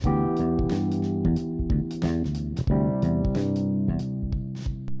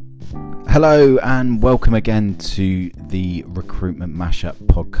Hello and welcome again to the Recruitment Mashup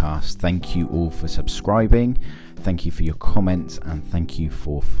podcast. Thank you all for subscribing, thank you for your comments, and thank you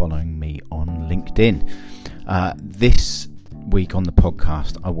for following me on LinkedIn. This week on the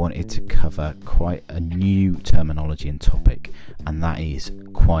podcast I wanted to cover quite a new terminology and topic, and that is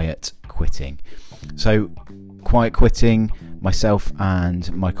quiet quitting. So quiet quitting, myself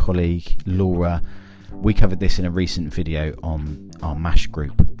and my colleague Laura, we covered this in a recent video on our MASH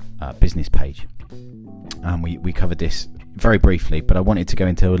group business page, and we covered this very briefly, but I wanted to go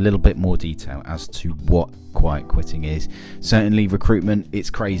into a little bit more detail as to what quiet quitting is. Certainly recruitment,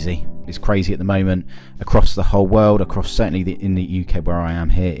 it's crazy at the moment across the whole world, certainly in the UK where I am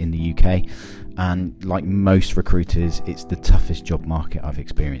here in the UK, and like most recruiters, it's the toughest job market I've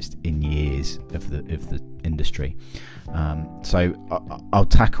experienced in years of the industry. So I'll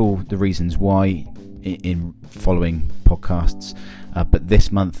tackle the reasons why in following podcasts, but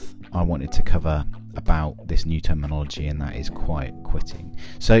this month I wanted to cover about this new terminology, and that is quiet quitting.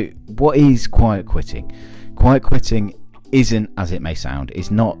 So what is quiet quitting? Quiet quitting isn't as it may sound.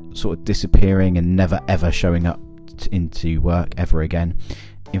 It's not sort of disappearing and never ever showing up into work ever again.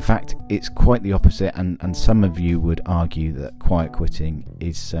 In fact, it's quite the opposite, and some of you would argue that quiet quitting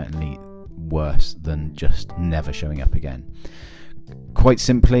is certainly worse than just never showing up again. Quite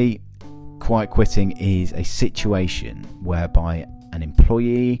simply, quiet quitting is a situation whereby an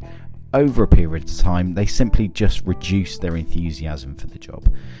employee, over a period of time, they simply just reduce their enthusiasm for the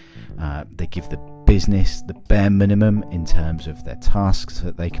job. They give the business the bare minimum in terms of their tasks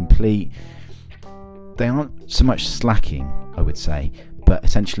that they complete. They aren't so much slacking, I would say, but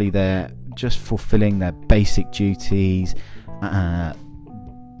essentially they're just fulfilling their basic duties. They're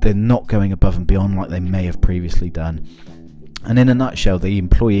not going above and beyond like they may have previously done. And in a nutshell, the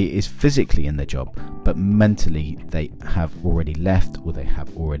employee is physically in the job, but mentally they have already left, or they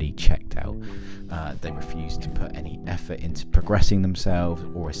have already checked out. They refuse to put any effort into progressing themselves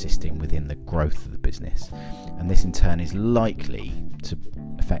or assisting within the growth of the business. And this in turn is likely to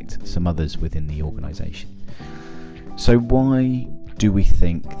affect some others within the organisation. So why do we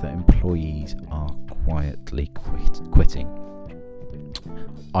think that employees are quietly quitting?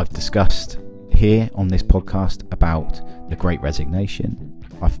 I've discussed here on this podcast about the Great Resignation.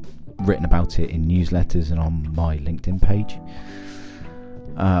 I've written about it in newsletters and on my LinkedIn page.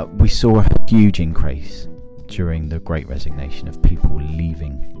 We saw a huge increase during the Great Resignation of people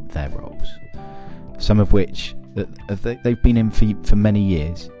leaving their roles, some of which they've been in for many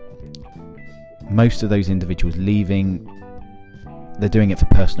years. Most of those individuals leaving, they're doing it for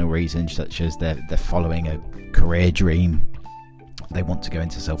personal reasons, such as they're following a career dream. They want to go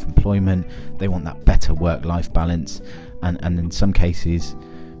into self-employment, they want that better work-life balance, and in some cases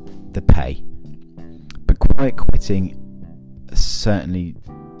the pay. But quiet quitting is certainly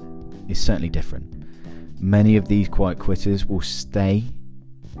different. Many of these quiet quitters will stay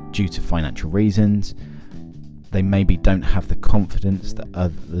due to financial reasons. They maybe don't have the confidence that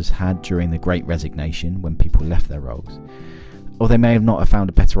others had during the Great Resignation when people left their roles. Or they may have not found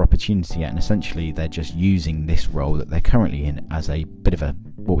a better opportunity yet, and essentially they're just using this role that they're currently in as a bit of a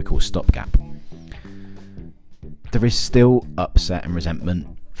what we call stopgap. There is still upset and resentment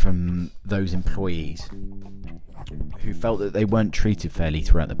from those employees who felt that they weren't treated fairly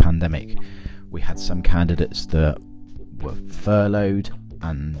throughout the pandemic. We had some candidates that were furloughed,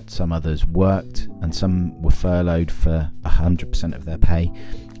 and some others worked, and some were furloughed for 100% of their pay,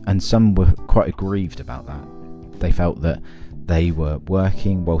 and some were quite aggrieved about that. They felt that they were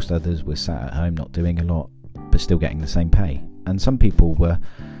working whilst others were sat at home not doing a lot but still getting the same pay, and some people were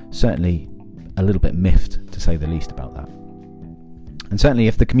certainly a little bit miffed, to say the least, about that. And certainly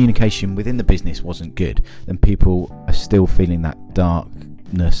if the communication within the business wasn't good, then people are still feeling that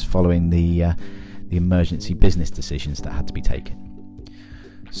darkness following the emergency business decisions that had to be taken.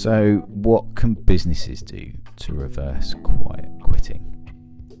 So what can businesses do to reverse quiet quitting?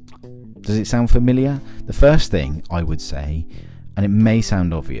 Does it sound familiar? The first thing I would say, and it may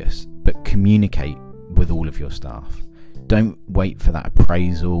sound obvious, but communicate with all of your staff. Don't wait for that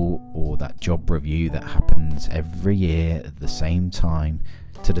appraisal or that job review that happens every year at the same time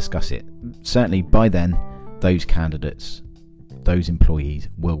to discuss it. Certainly by then, those candidates, those employees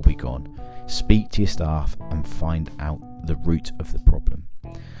will be gone. Speak to your staff and find out the root of the problem.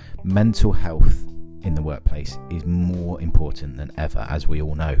 Mental health in the workplace is more important than ever, as we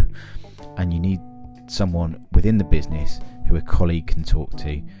all know. And you need someone within the business who a colleague can talk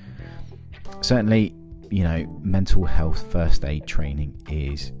to. Certainly, mental health first aid training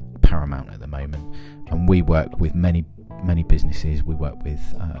is paramount at the moment, and we work with many businesses. We work with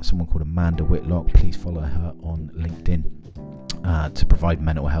someone called Amanda Whitlock. Please follow her on LinkedIn. to provide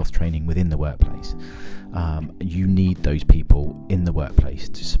mental health training within the workplace. You need those people in the workplace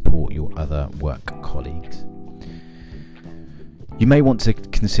to support your other work colleagues. You may want to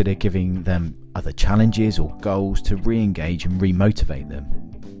consider giving them other challenges or goals to re-engage and re-motivate them,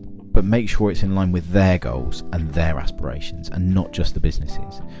 but make sure it's in line with their goals and their aspirations and not just the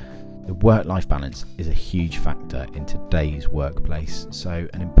business's. The work-life balance is a huge factor in today's workplace, so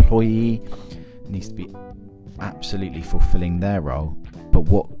an employee needs to be absolutely fulfilling their role, but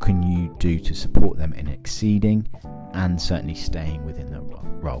what can you do to support them in exceeding and certainly staying within their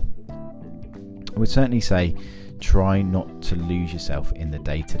role? I would certainly say try not to lose yourself in the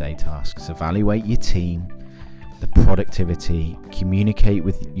day-to-day tasks. Evaluate your team, the productivity, communicate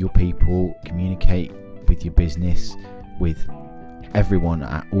with your people, communicate with your business, with everyone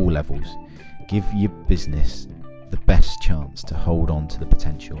at all levels. Give your business the best chance to hold on to the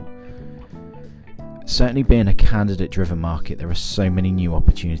potential. Certainly being a candidate-driven market, there are so many new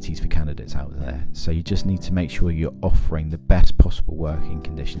opportunities for candidates out there, so you just need to make sure you're offering the best possible working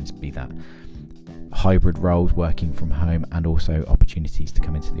conditions, be that hybrid roles, working from home, and also opportunities to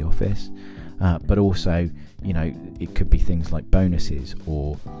come into the office, but also, it could be things like bonuses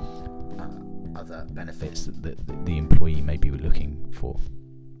or other benefits that the employee may be looking for.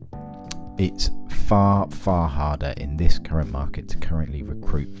 It's far harder in this current market to currently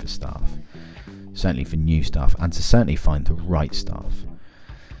recruit for staff, certainly for new staff, and to certainly find the right staff.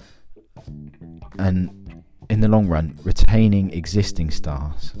 And in the long run, retaining existing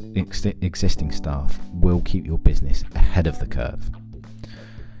staff will keep your business ahead of the curve.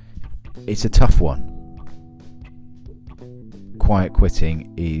 It's a tough one. Quiet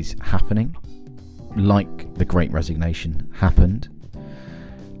quitting is happening, like the Great Resignation happened,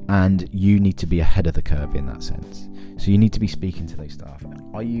 and you need to be ahead of the curve in that sense. So you need to be speaking to those staff.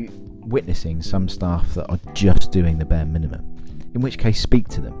 Are you witnessing some staff that are just doing the bare minimum? In which case, speak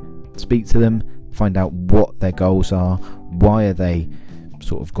to them, find out what their goals are, why are they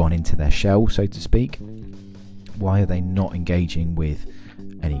sort of gone into their shell, so to speak, why are they not engaging with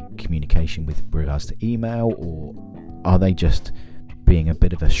any communication with regards to email, or are they just being a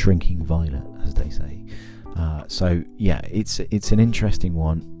bit of a shrinking violet, as they say? So it's an interesting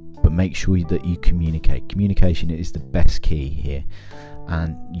one, but make sure that you communicate. Communication is the best key here,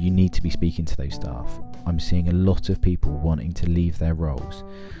 and you need to be speaking to those staff. I'm seeing a lot of people wanting to leave their roles,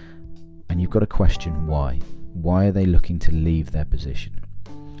 and you've got to question why. Why are they looking to leave their position?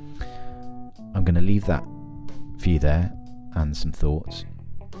 I'm going to leave that for you there and some thoughts.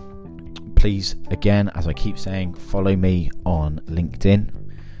 Please, again, as I keep saying, follow me on LinkedIn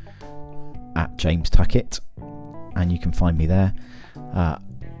at James Tuckett, and you can find me there.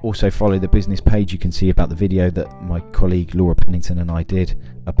 Also follow the business page. You can see about the video that my colleague Laura Pennington and I did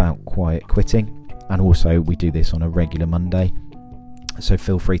about quiet quitting, and also we do this on a regular Monday, so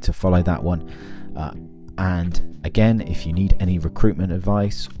feel free to follow that one. And again, if you need any recruitment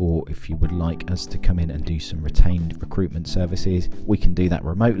advice, or if you would like us to come in and do some retained recruitment services, we can do that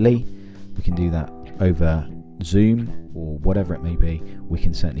remotely. We can do that over Zoom or whatever it may be. We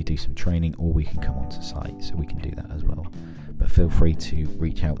can certainly do some training, or we can come onto site, so we can do that as well. But feel free to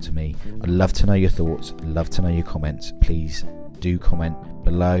reach out to me. I'd love to know your thoughts, love to know your comments. Please do comment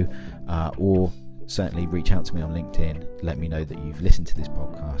below, or certainly reach out to me on LinkedIn. Let me know that you've listened to this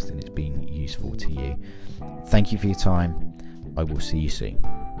podcast and it's been useful to you. Thank you for your time. I will see you soon.